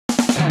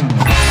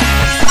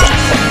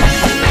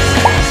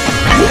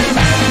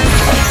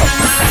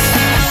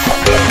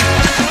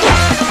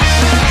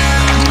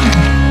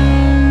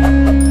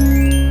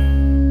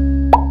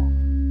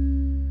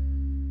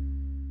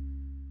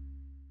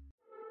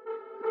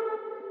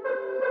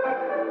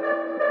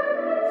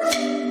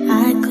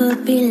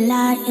could be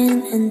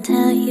lying and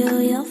tell you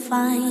you're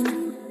fine.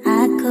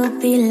 I could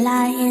be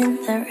lying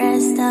the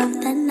rest of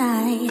the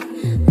night,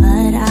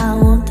 but I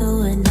won't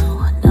do it, no,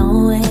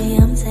 no way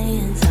I'm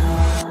saying so.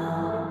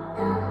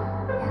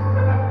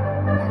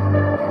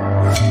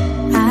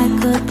 I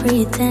could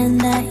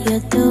pretend that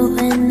you're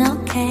doing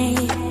okay.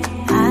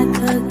 I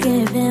could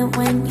give in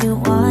when you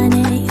want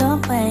it your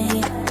way,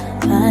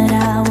 but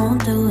I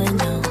won't do it,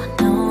 no,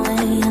 no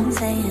way I'm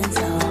saying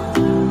so.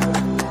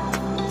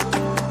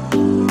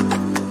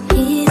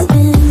 He's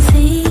been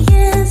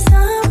seeing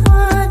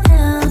someone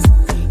else.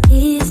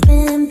 He's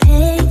been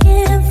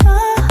paying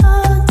for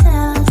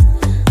hotels.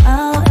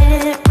 Oh,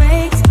 it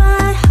breaks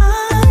my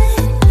heart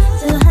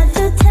to have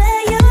to tell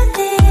you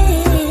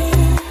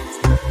this.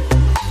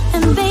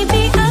 And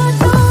baby, I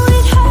know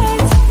it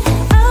hurts.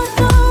 I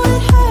know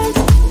it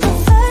hurts. The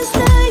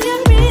faster you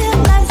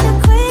realize, the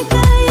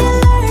quicker you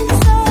learn.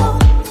 So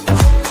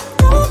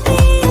don't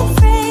be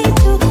afraid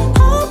to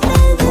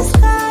open the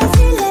skies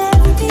he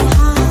left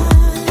behind.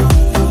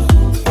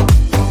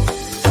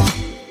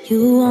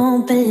 You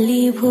won't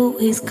believe who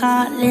he's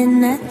calling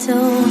that to.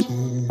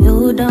 You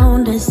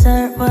don't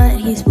deserve what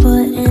he's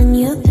putting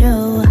you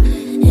through.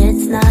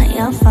 It's not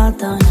your fault,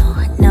 though, no,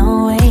 no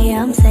way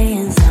I'm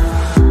saying so.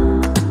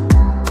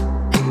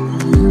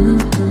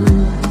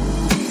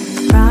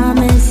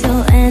 Promise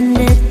you'll end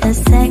it the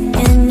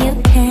second you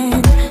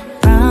can.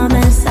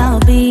 Promise I'll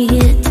be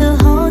here to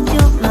hold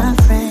you, my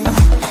friend.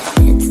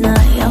 It's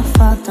not your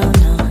fault, though,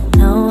 no,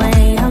 no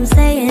way I'm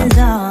saying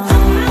so.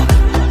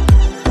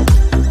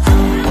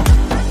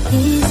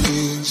 He's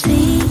been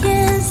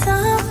seeing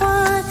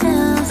someone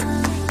else.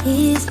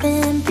 He's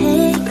been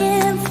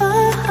paying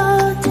for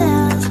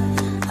hotels.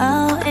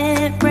 Oh,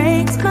 it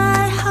breaks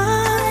my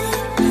heart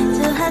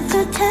to have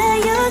to tell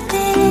you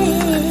this.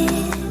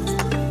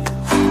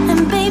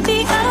 And baby,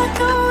 I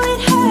know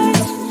it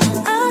hurts.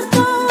 I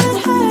know it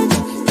hurts.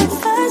 The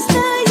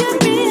faster you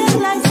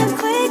realize, the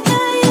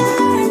quicker you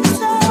learn.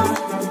 So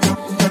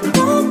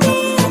don't be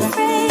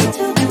afraid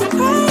to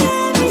cry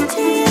every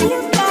tear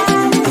you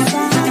got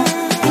inside.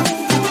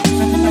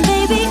 And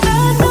baby, I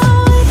know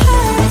it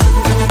hurts.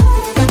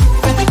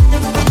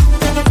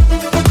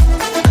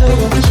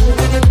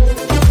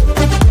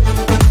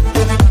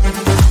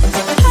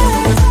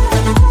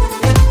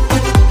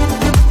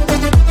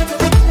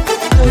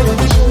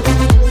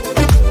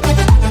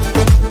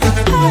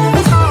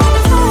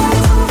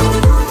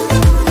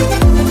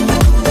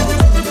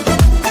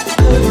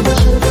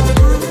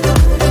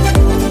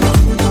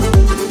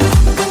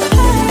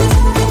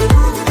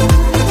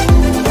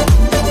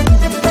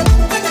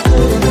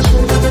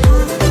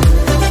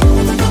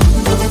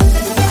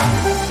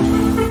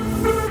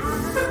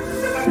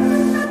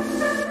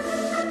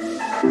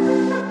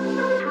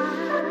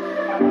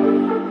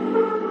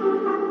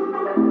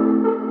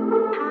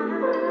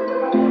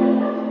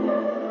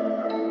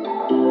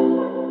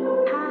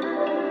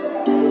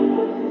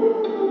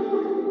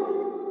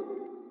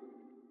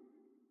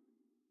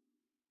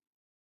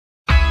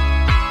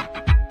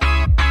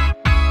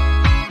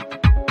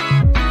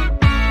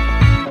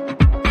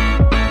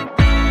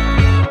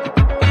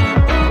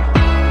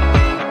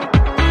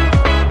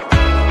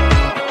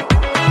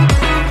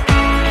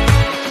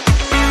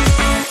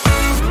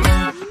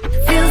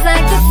 Feels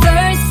like the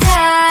first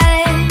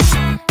time.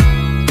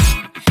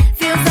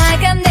 Feels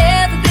like I've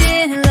never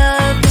been in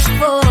love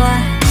before.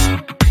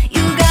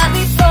 You got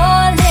me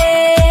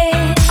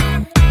falling.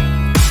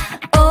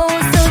 Oh,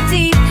 so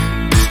deep.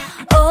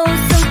 Oh,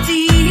 so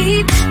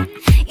deep.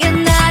 You're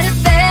not a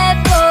bad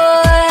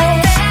boy.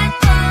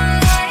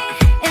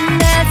 And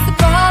that's the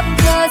problem,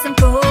 'cause I'm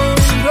going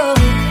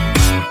broke.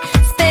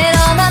 Spent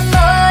all my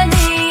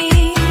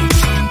money.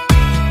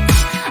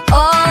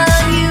 All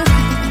on you.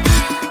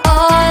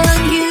 All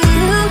on you.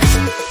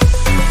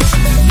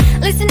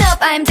 Listen up,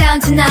 I am down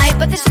tonight,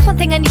 but there's just one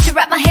thing I need to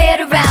wrap my head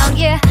around.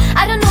 Yeah,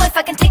 I don't know if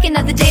I can take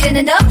another date and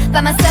enough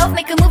by myself,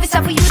 make a move, it's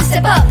time for you to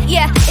step up.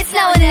 Yeah, it's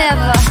now or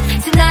never.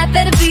 Tonight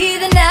better be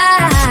the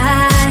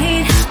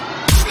night.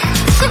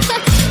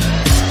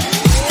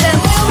 Then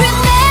we'll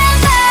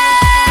remember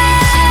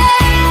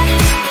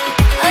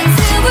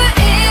until we're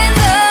in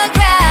the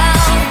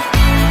ground.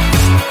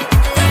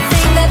 The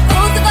thing that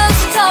both of us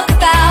will talk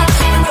about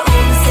when we're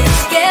all sitting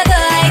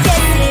together. I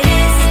guess it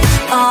is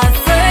our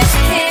first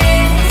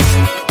kiss.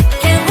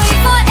 Can't wait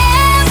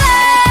forever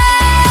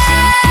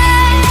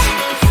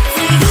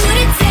for you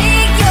to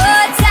take your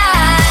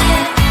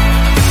time.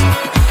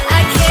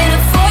 I can't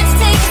afford to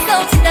take it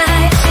slow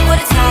tonight.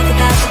 Wanna talk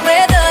about the way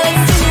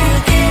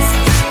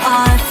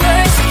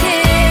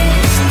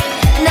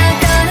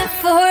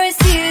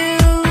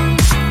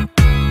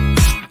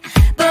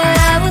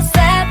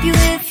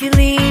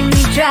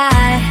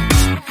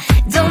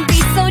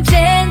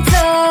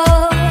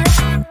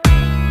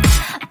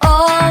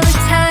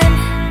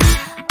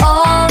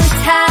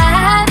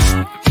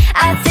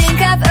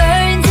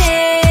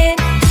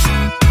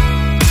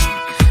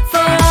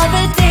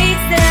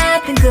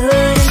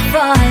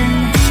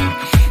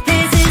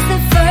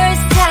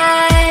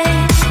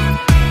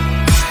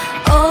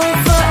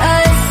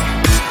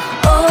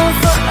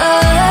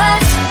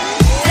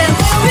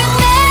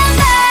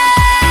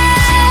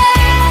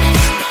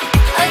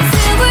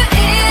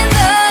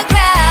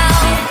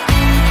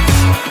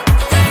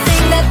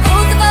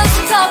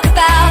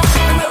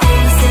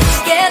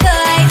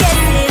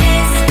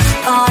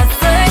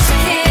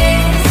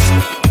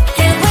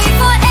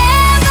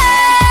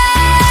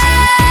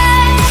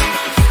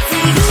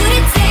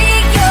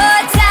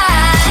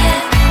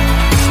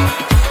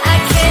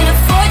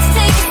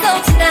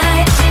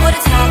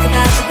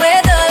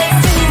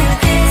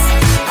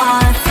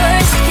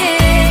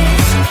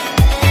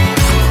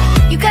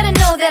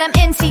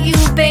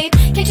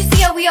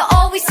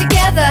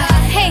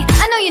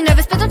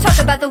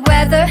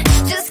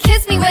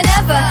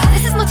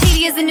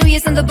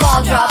from the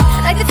ball drop.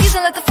 Like the fuse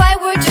and let the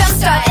firework jump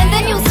start, and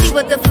then you'll see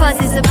what the fuss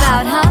is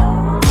about,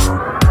 huh?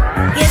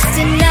 Yes,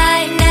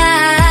 tonight,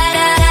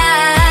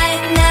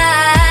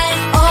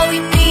 all we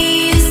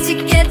need is to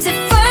get to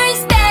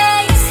first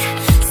base.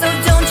 So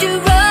don't you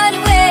run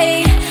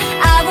away,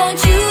 I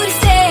want you to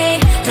stay.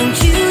 Don't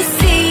you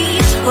see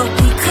what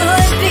we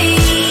could be?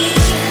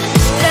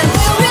 Then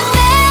we'll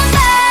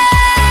remember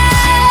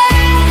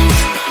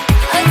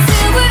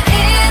until we're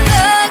in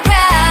the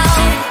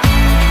ground.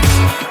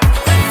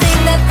 The thing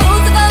that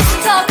both of us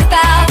will talk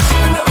about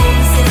when we're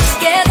always sitting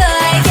together.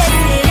 I guess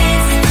it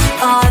is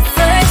our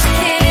first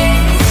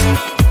kiss.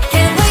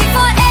 Can't wait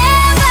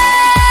forever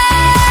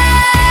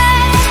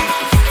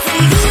for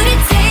you to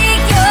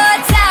take your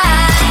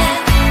time.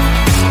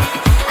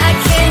 I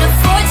can't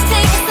afford to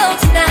take it slow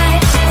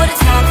tonight or to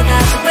talk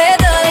about the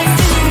weather. Let's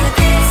do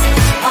this,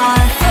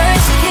 our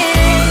first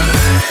kiss.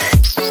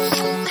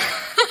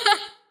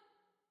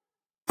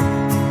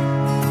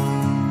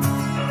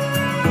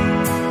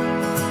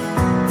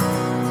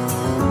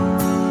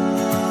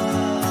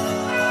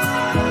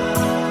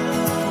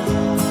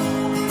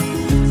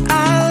 I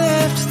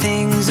left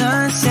things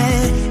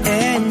unsaid,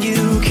 and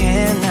you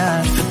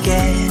cannot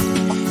forget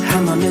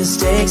how my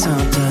mistakes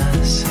haunt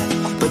us,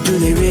 but do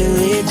they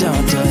really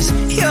daunt us?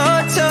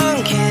 Your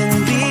tongue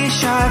can be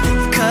sharp,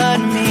 cut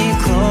me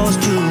close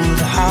to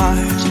the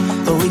heart,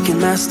 but we can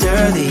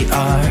master the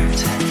art.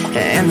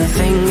 And the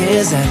thing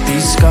is that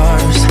these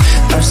scars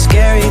are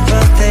scary,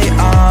 but they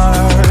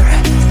are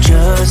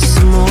just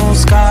some old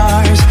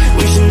scars.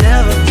 We should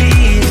never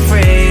be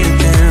afraid of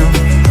them.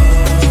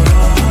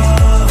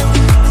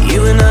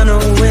 You and I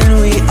know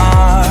when we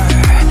are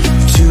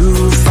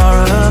too far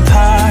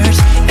apart,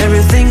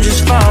 everything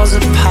just falls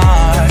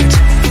apart.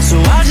 So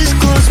I'll just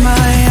close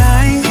my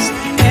eyes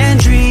and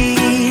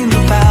dream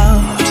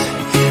about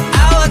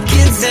our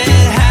kids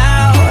and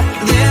how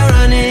they're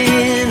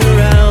running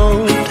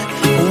around.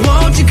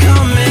 Won't you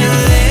come and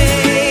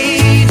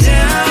lay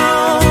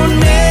down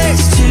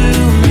next to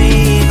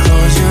me?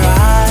 Close your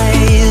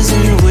eyes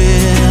and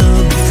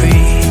we'll be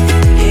free.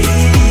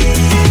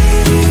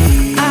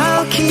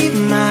 I'll keep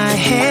my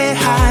head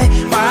high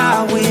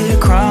while we're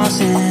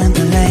crossing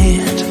the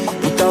land.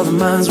 With all the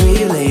minds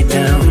we laid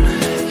down,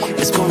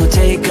 it's gonna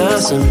take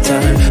us some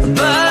time,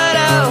 but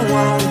I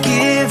won't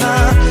give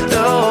up,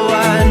 though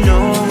I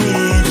know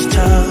it's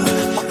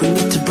tough. We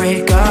need to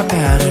break our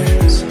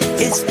patterns.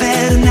 It's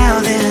better now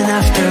than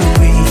after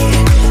we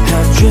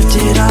have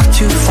drifted off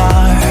too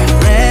far.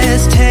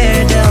 Let's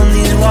tear down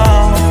these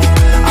walls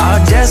our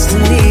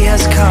destiny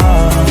has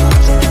called.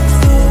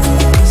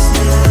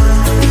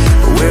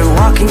 We're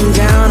walking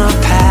down a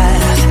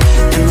path,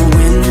 and the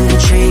wind will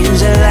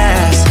change at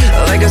last,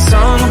 like a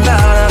song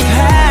about our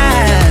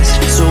past.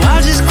 So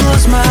I'll just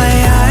close my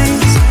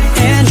eyes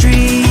and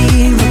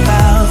dream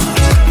about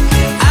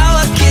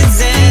our kids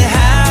and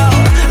how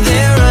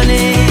they're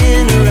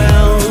running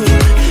around.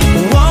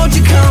 Won't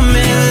you come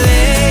and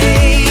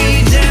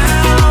lay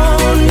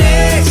down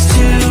next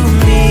to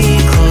me?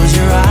 Close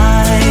your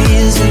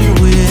eyes and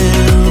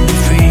we'll be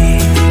free.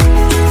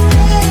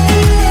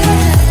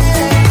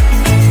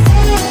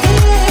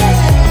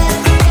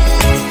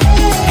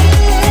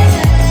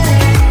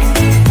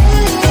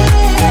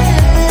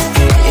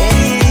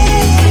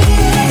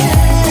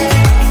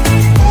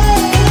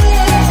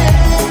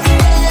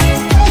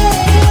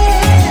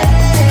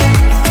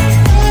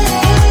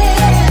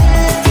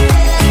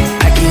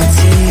 I can't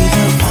see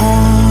the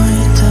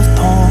point of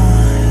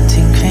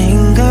pointing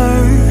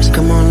fingers.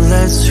 Come on,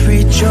 let's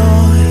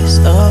rejoice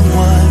of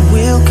what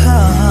will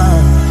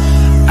come.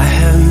 I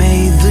have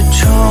made the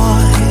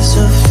choice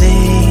of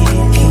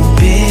thinking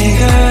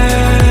bigger.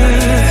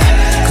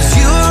 'Cause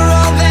you're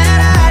all that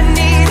I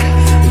need.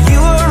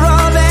 You're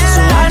all that I need.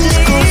 So I just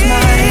close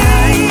my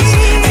eyes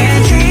and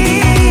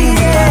dream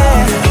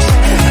about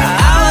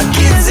our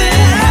kids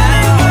and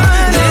how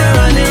they're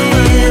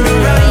running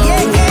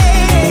around.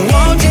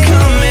 Won't you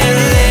come and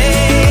lay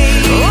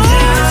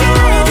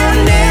down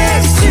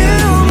next to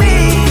me?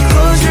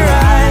 Close your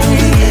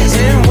eyes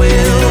and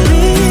we'll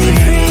be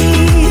free.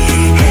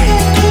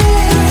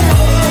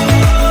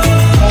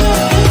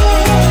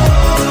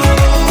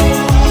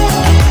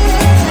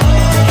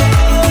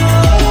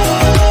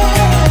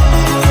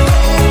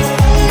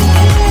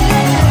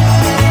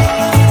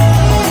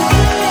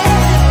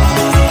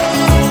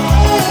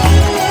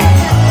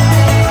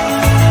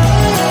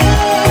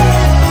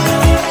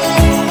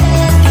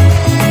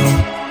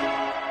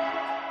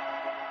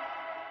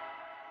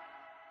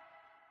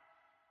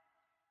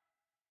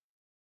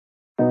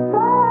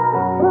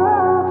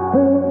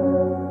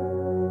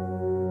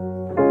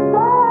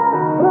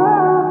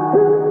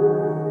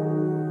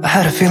 I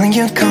had a feeling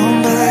you'd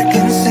come back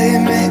and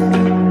save me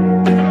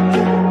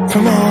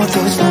from all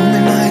those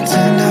lonely nights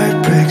and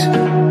heartbreaks.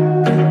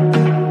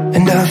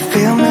 And I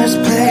feel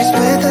misplaced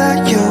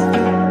without you.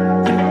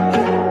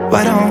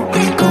 Why don't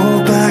we go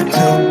back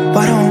to,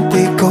 why don't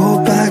we go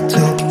back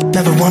to,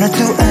 never wanted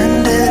to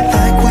end it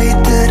like we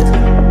did.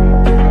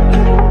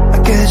 I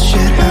guess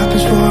shit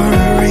happens for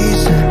a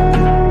reason.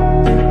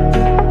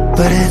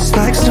 but it's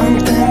like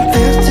something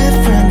feels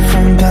different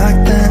from back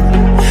then.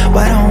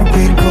 Why don't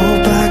we go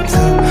back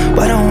to,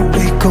 why don't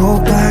we go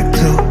back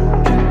to?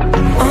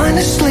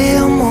 Honestly,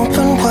 I'm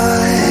open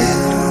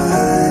wide.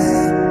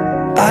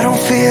 I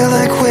don't feel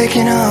like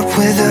waking up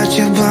without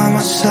you by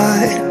my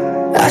side.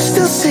 I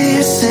still see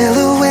your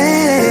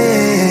silhouette.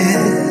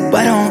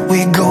 Why don't we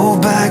go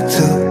back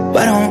to,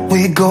 why don't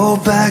we go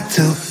back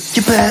to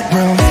your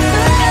bedroom?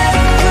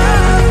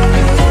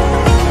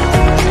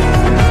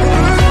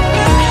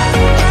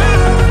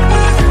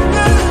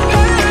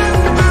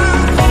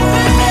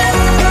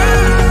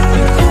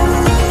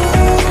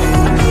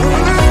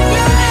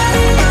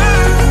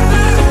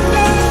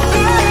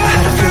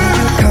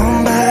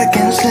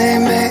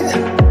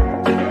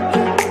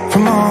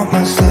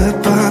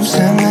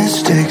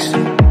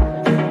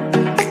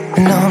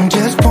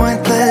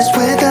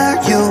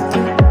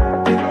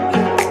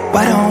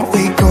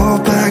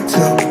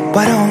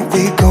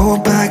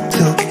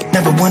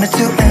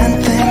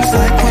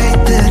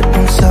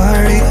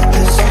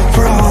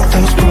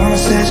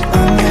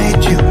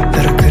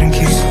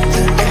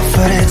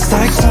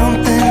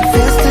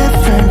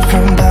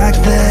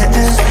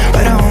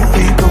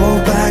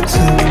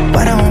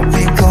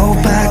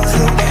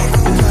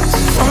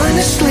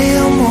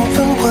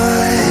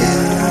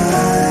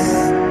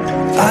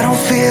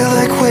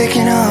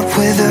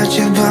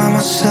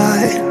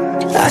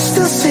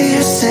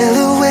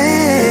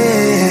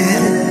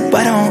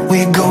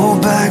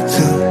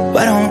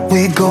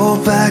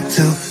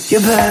 Your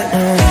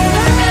bedroom.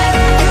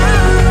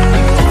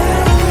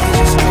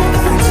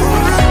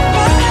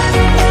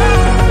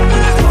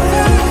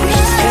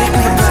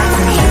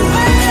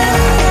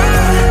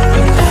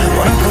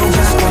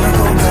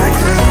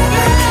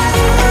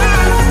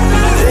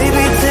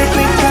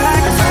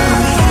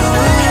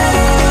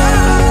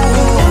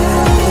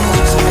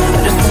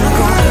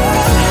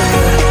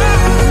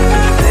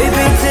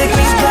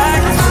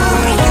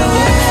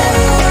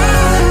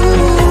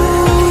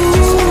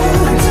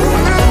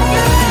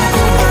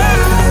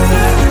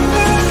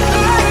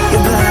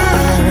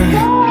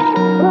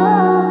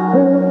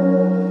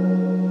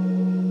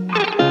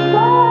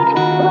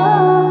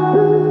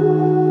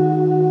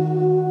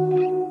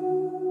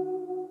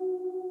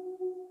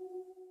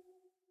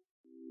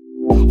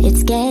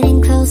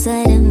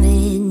 Closer to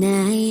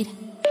midnight,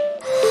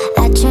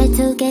 I try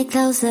to get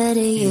closer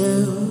to you.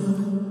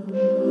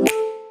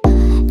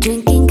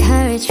 Drinking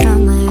courage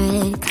from my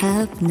red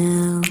cup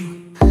now.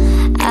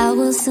 I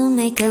will soon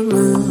make a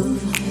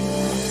move.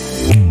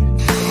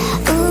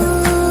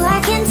 Ooh, I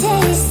can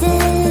taste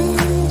it,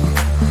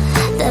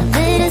 the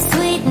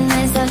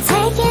bittersweetness of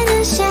taking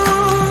a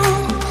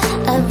shot,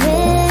 a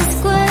risk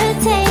worth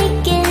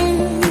taking.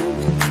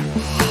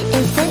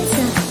 If it's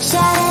a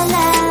shot at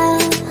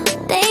love,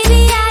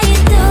 baby,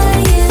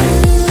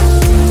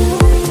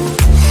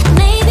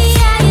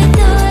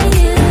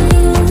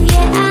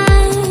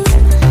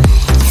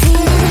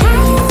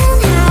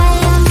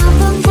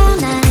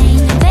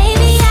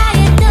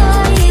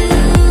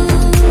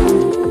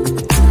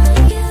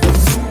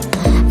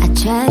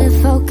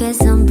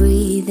 I'm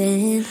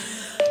breathing.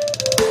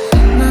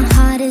 My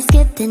heart is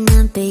skipping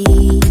a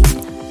beat.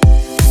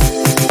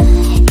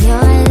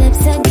 Your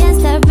lips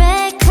against the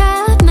red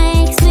cup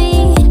makes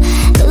me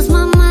lose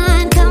my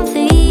mind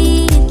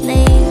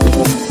completely.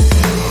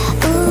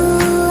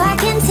 Ooh, I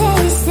can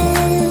taste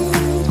it,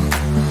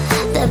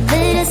 the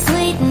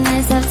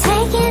bittersweetness of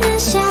taking a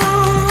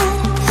shot,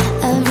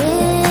 a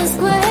risk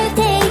worth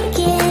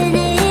taking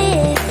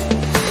it.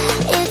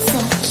 It's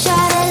a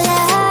shot at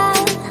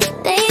love,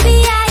 baby.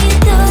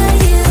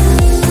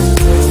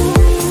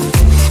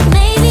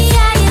 Maybe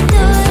I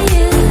adore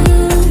you,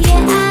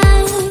 yeah.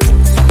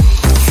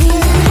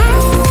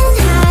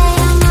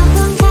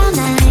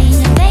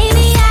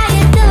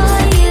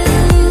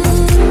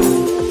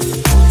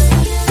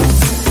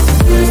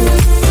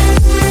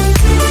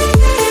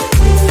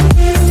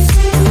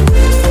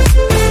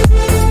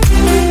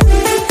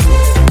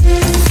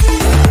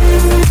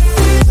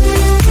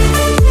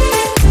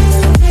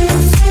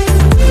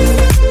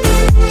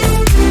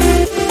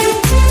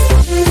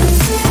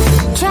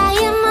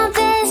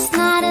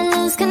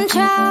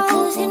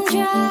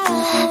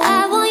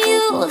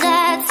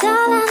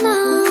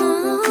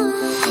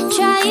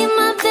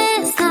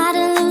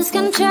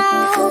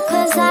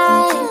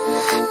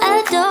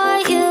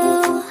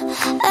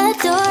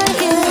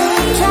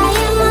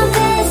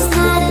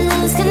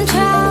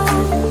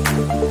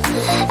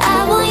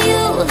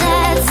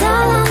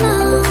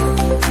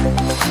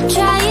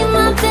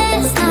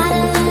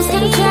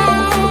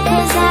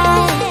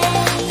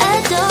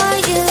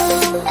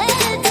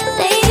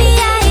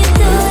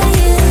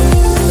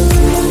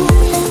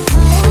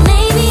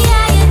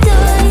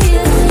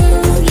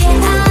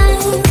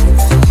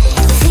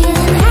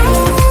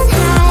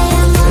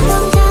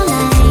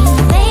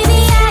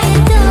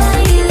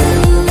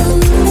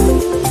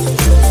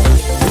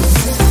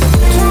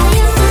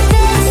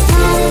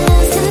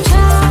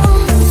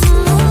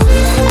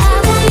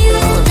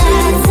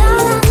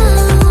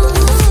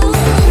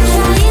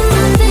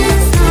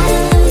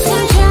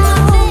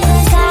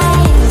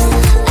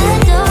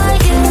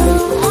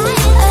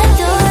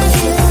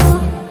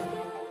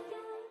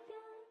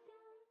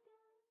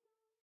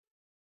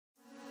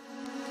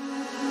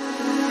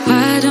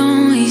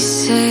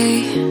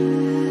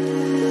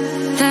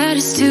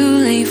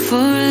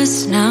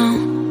 us now?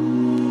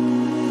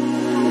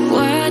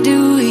 Why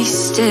do we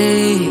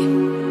stay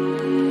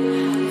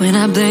when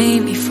I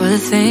blame you for the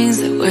things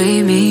that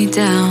weigh me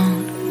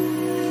down?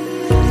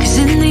 'Cause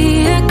in the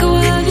echo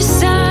of your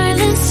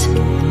silence,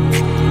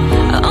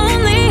 I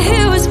only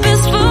hear what's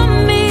best for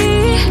me.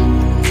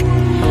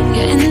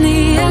 Yeah, in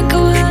the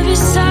echo of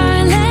your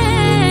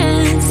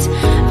silence,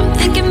 I'm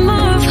thinking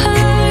more of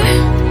her.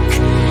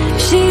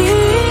 She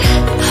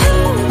who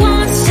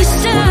wants to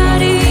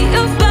study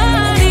your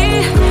body,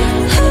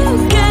 who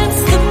gets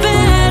the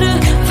better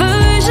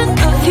version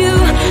of you.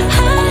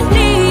 I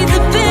need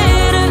the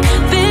better,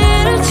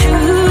 better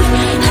truth.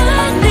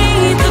 I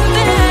need the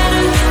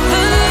better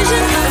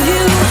version of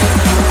you.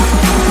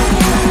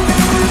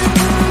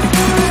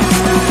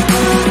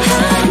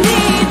 I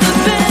need the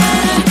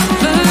better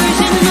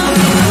version of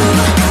you.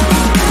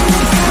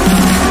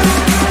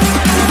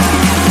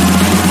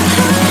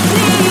 I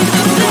need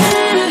the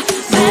better,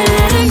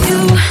 better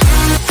you.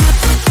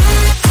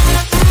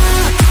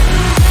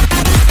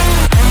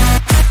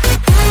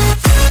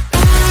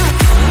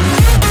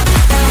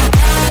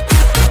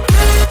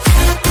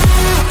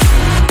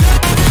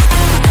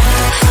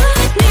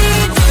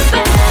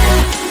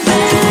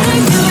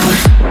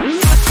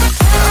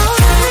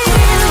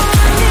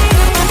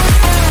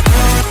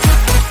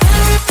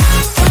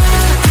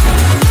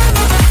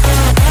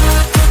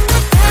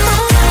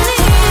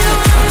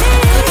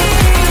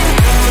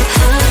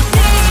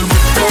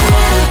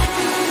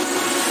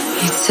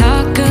 You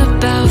talk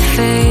about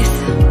faith.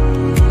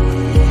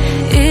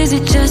 Is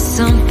it just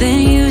something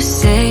you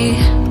say?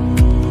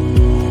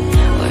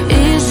 Or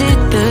is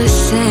it the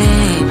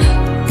same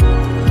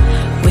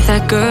with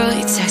that girl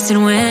you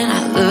texting when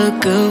I look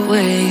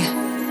away?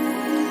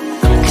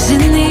 'Cause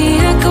in the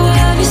echo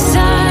of your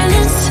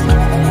silence,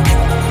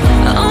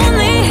 I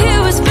only hear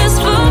what's best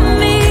for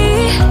me.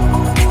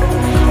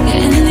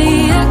 Yeah, in the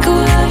echo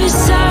of your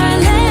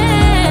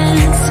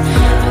silence,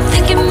 I'm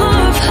thinking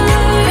more of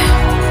her.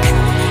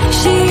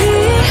 She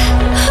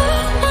who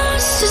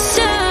wants to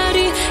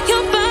study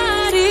your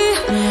body,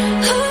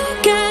 who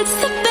gets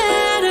the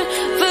better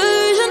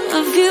version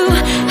of you.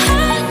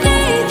 I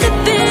need the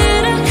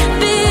better,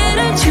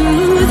 better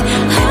truth.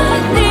 I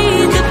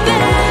need the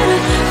better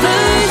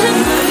version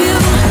of you.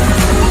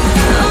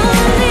 Oh,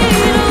 I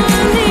need, oh,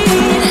 I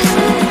need.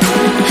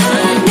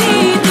 I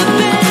need the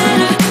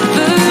better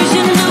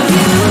version of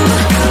you.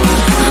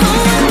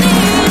 Oh, I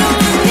need,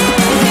 oh, I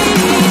need.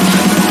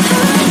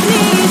 I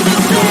need the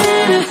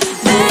better,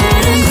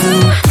 better you.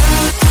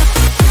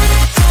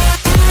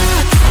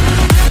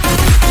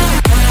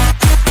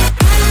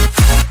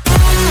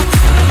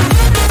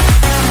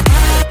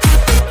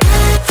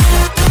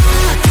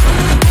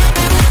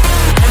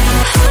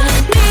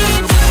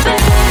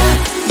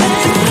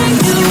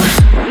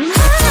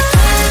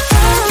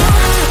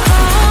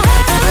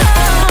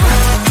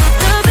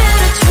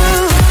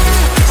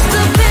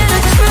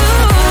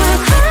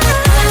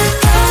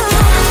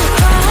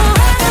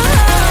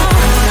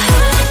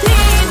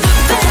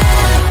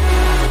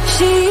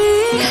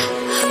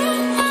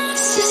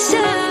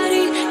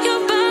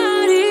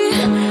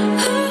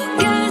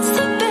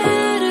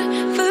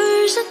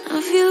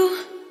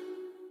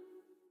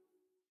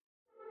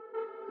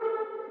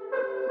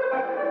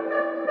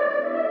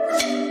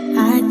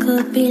 I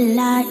could be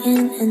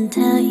lying and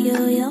tell you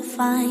you're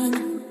fine.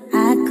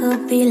 I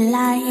could be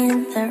lying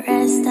the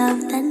rest of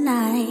the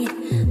night,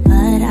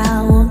 but I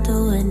won't do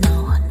it, no,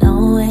 no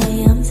way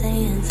I'm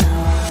saying so.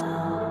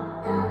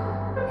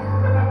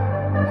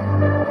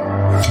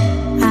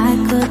 I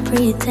could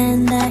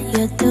pretend that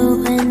you're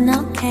doing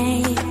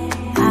okay.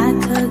 I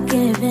could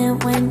give in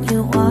when you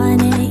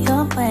want it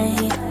your way,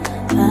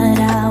 but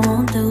I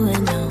won't do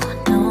it, no,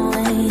 no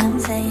way I'm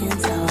saying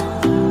so.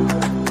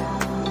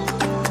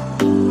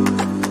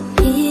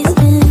 He's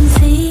been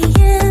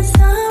seeing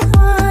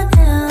someone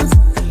else.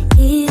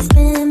 He's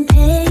been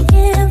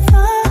paying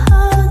for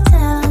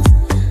hotels.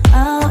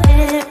 Oh,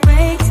 it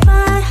breaks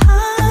my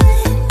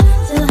heart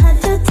to have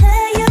to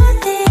tell you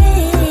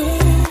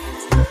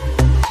this.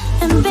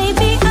 And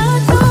baby, I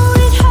know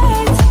it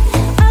hurts.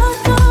 I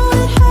know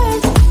it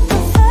hurts. The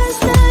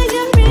faster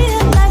you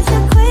realize, the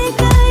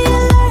quicker you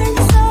learn.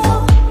 So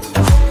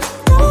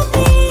don't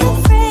be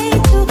afraid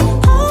to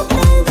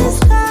open the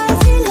scars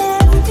he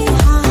left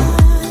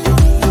behind.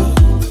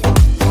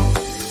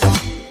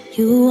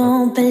 You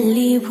won't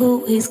believe who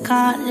he's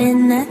calling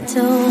that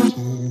to.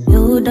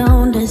 You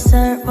don't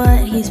deserve what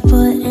he's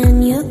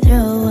putting you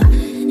through.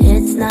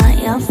 It's not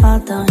your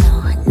fault, though, no,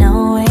 no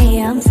way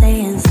I'm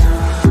saying so.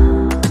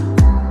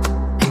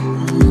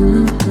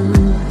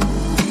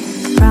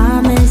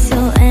 Promise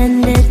you'll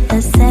end it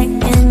the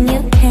second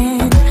you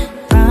can.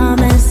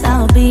 Promise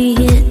I'll be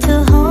here to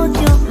hold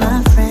you, my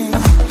friend.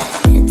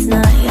 It's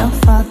not your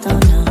fault,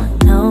 though, no,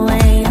 no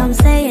way I'm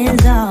saying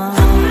so.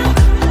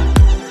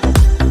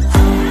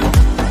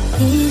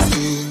 He's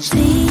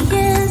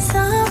seeing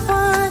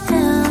someone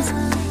else.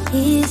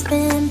 He's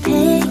been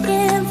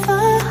paying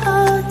for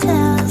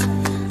hotels.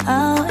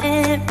 Oh,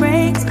 it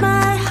breaks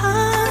my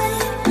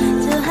heart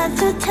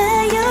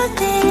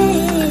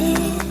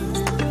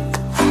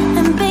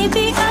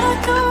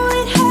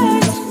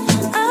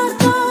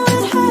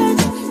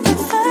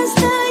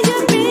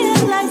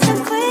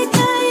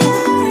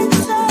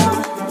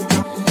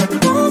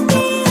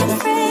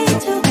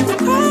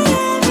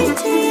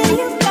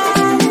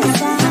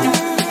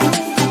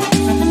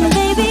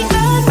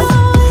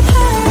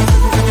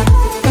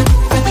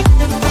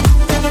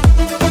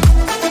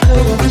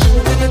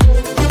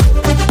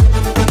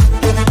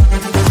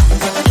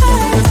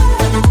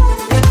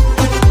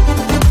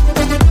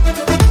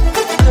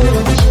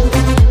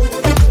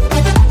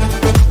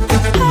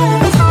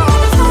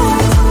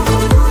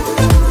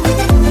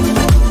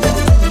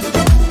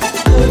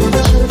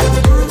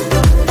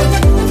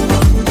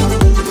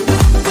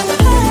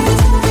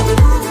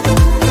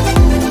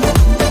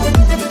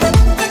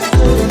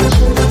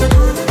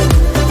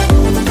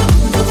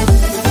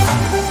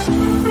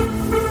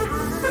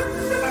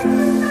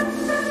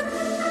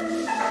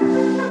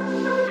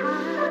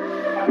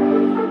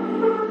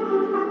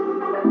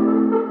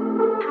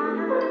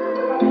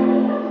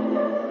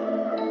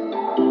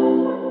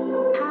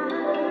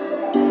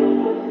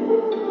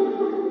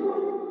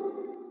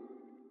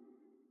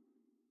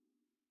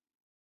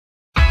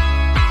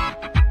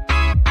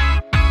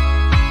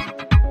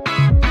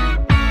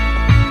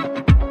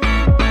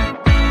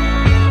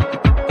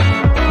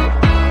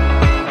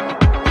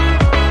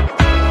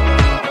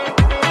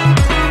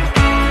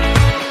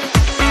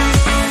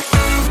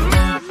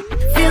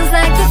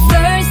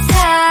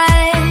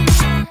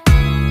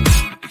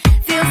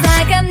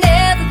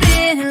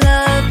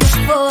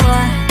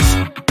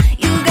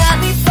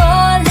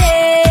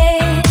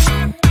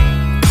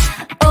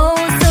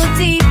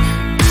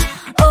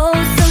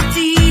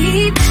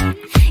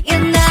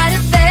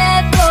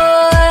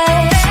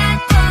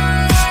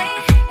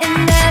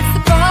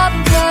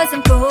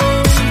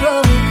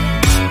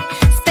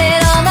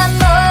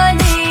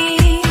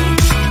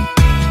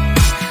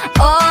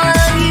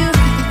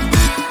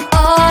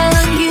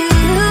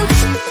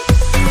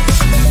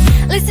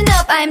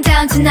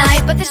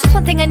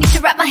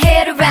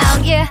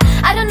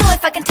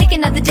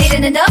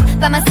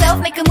By myself,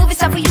 make a movie,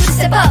 start for you to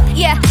step up.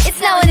 Yeah, it's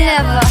now or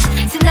never.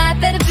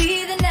 Tonight better be